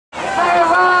Say it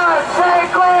loud, say it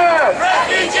clear.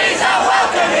 Refugees are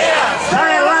welcome here.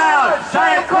 Say it loud,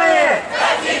 say it clear.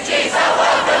 Refugees are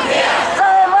welcome here.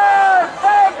 Say it loud,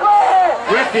 say it clear.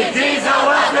 Refugees are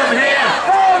welcome here.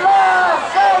 Say it loud,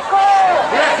 say it clear.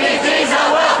 Refugees are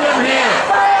welcome here.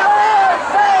 Say it loud,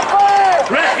 say it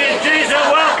clear. Refugees are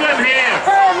welcome here.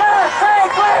 Say it loud, say it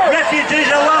clear. Refugees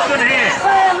are welcome here.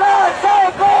 Say it loud, say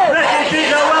it clear. Refugees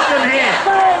are welcome here.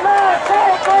 Say it loud, say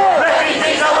it clear.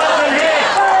 Refugees are welcome here.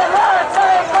 Say it loud,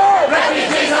 say it clear.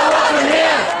 Refugees are welcome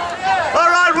here. All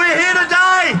right, we're here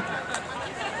today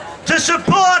to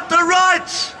support the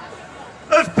rights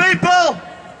of people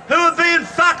who are being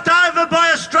fucked over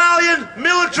by Australian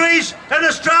militaries and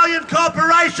Australian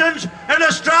corporations and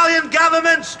Australian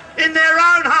governments in their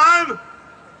own home.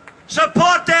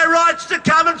 Support their rights to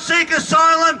come and seek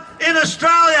asylum in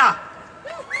Australia.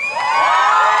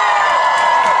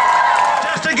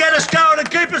 Just to get us going and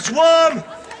keep us warm,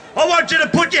 I want you to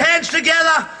put your hands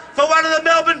together for one of the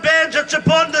Melbourne bands that's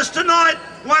supporting us tonight,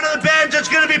 one of the bands that's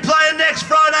going to be playing next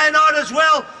Friday night as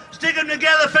well. Stick them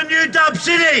together for New Dub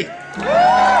City.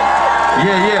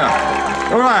 Yeah.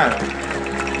 All right.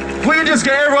 If we can just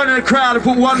get everyone in the crowd and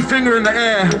put one finger in the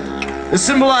air, it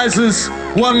symbolizes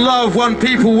one love, one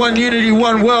people, one unity,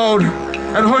 one world,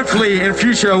 and hopefully in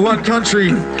future, one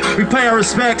country. We pay our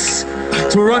respects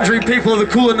to Wurundjeri people of the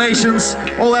Kulin Nations,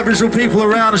 all Aboriginal people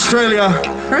around Australia,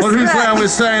 on whose land we're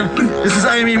staying. This is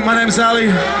Amy, my name's Ali.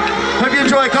 Hope you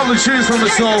enjoy a couple of tunes from the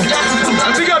soul.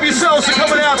 And big up yourselves for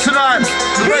coming out tonight,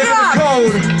 braving the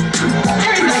cold.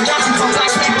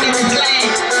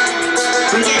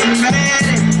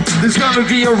 There's gonna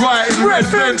be a riot in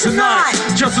Redfern tonight.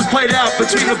 Justice played out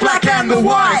between the black and the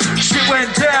white. Shit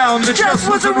went down, the just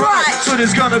wasn't right. So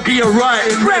there's gonna be a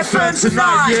riot in Redfern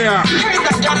tonight, yeah.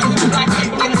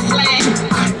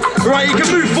 Alright, you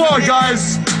can move forward,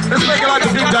 guys. Let's make it like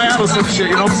a big day out or some shit,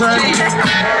 you know what I'm saying?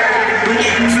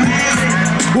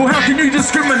 Well, how can you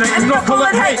discriminate and not call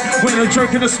it hate? When a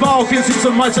joke and a smile can seem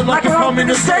so much like a common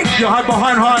mistake. You hide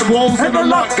behind hard walls and a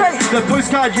locked gate. The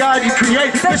postcard yard you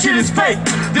create, that shit is fake.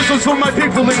 This one's for my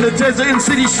people in the desert and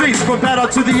city streets. From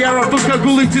Paddock to the Arab,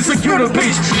 Buskaguli to secure the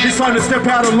beach. It's time to step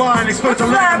out of line, expose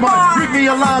a landmine. Bring me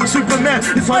alarm, Superman.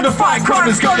 It's time to fight crime.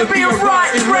 There's gonna be a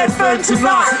riot in Redfern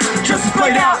tonight. Justice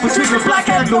played out between the black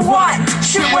and the white.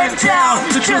 Shit went down,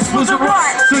 the just wasn't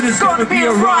right. So there's gonna be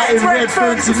a riot in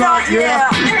Redfern tonight, yeah.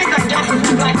 There is no justice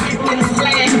for black people in this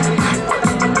land.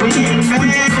 We're getting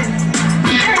mad.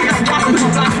 There is no justice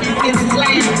for black people in this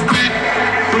land.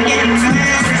 We're getting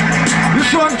mad.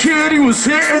 This one kid, he was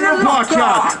hit in the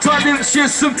backyard. Time to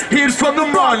just some hit from the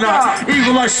monarch.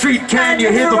 Evil like street, can you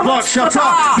hear the block shut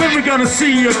up? When we gonna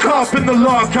see a cop in the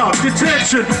lockup?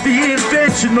 Detention, the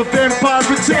invention of empire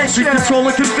protection. Control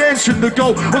and convention, the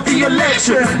goal of the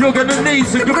election. You're gonna need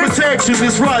some good protection.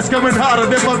 This ride's coming harder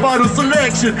than my vital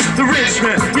selection. The rich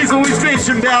man, he's always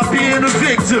bitching about being a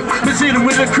victim. Proceeding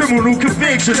with a criminal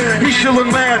conviction. He's still a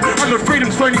man under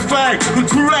freedom's flaming flag. The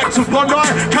two acts of one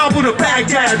night, Kabul to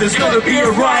Baghdad. There's gonna be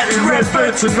a riot in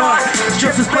Redfern tonight.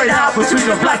 Justice played out between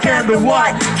the black and the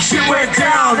white. Shit went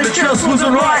down, the just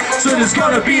wasn't right. So there's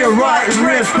gonna be a riot in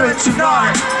Redfern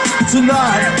tonight.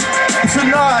 Tonight. There is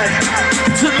no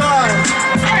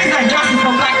justice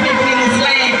for black people in this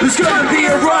land. There's gonna be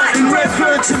a riot in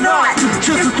Redfern tonight.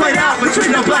 Justice played out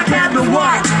between the black and the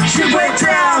white. Shit went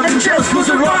down, the just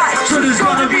wasn't right. So there's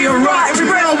gonna be a riot in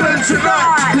Melbourne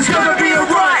tonight. There's gonna be a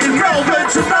riot in Melbourne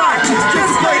tonight.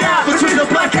 Justice played out between the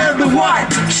black and the white.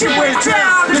 Shit went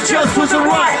down, the just wasn't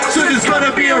right. So there's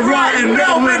gonna be a riot in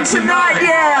Melbourne tonight,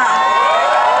 yeah.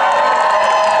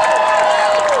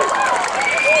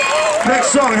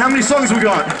 Next song, how many songs we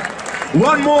got?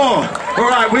 One more.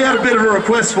 Alright, we had a bit of a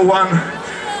request for one.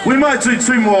 We might do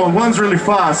two more. One's really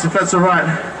fast, if that's alright.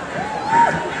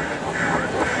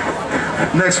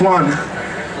 Next one.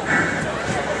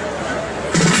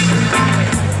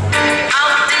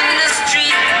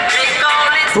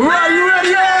 Alright, you ready,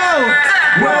 yo?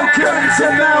 Welcome to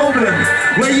Melbourne,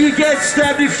 where you get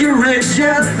stabbed if you're rich,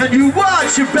 and you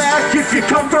watch your back if you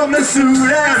come from the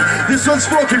Sudan. This one's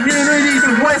for communities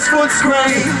in West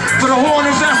Footscray, for the Horn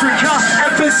of Africa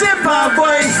and for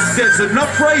Zimbabwe. There's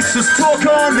enough racist talk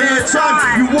on their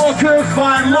time. You walk a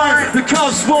fine line, the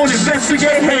cops won't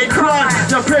investigate hate crime.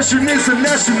 Depression is a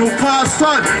national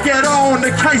pastime. Get on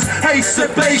the case, haste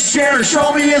the base, share and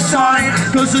show me a sign.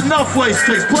 Cause enough waste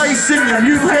takes place in your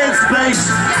new headspace,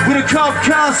 with a cop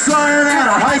car siren and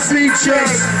a high-speed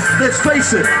chase. Let's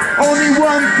face it, only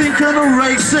one thing can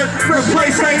erase it.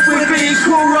 Replace hate with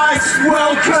equal rights.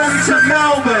 Welcome to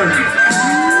Melbourne.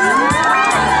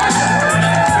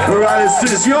 Alright, let's do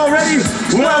this. You all ready?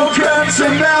 Welcome to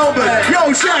Melbourne.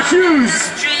 Yo, Jack Hughes.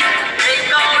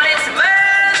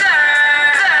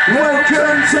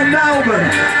 Welcome to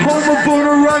Melbourne, home of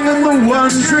Boomerang and the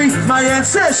wintry. My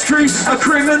ancestry, a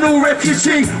criminal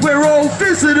refugee. We're all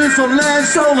visitors on land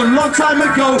stolen long time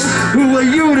ago. Who are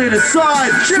you to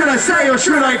decide? Should I stay or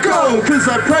should I go? Cause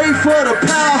I pray for the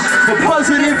power, a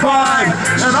positive vibe,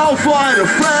 and I'll fly the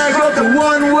flag of the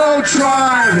one world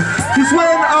tribe. Cause when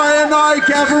I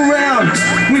gather round,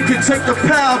 we can take the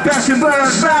power back and burn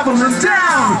Babylon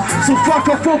down. So fuck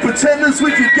off all pretenders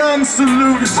with your guns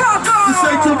salute. The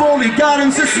sake of only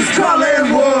gardens, this is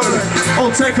Colin Wood.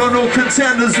 I'll take on all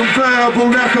contenders and verbal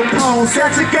like Capone.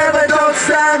 Stand together, don't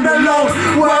stand alone.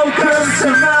 Welcome to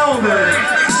Melbourne.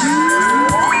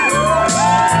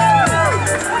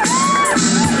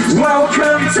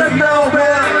 Welcome to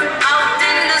Melbourne. Out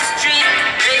in the street,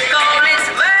 they call it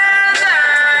murder.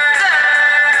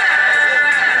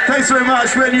 Thanks very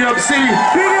much, Red New York City.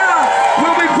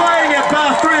 We'll be playing at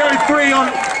Bar 303 on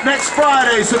next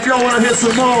Friday, so if y'all want to hear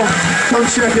some more, come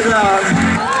check it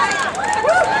out.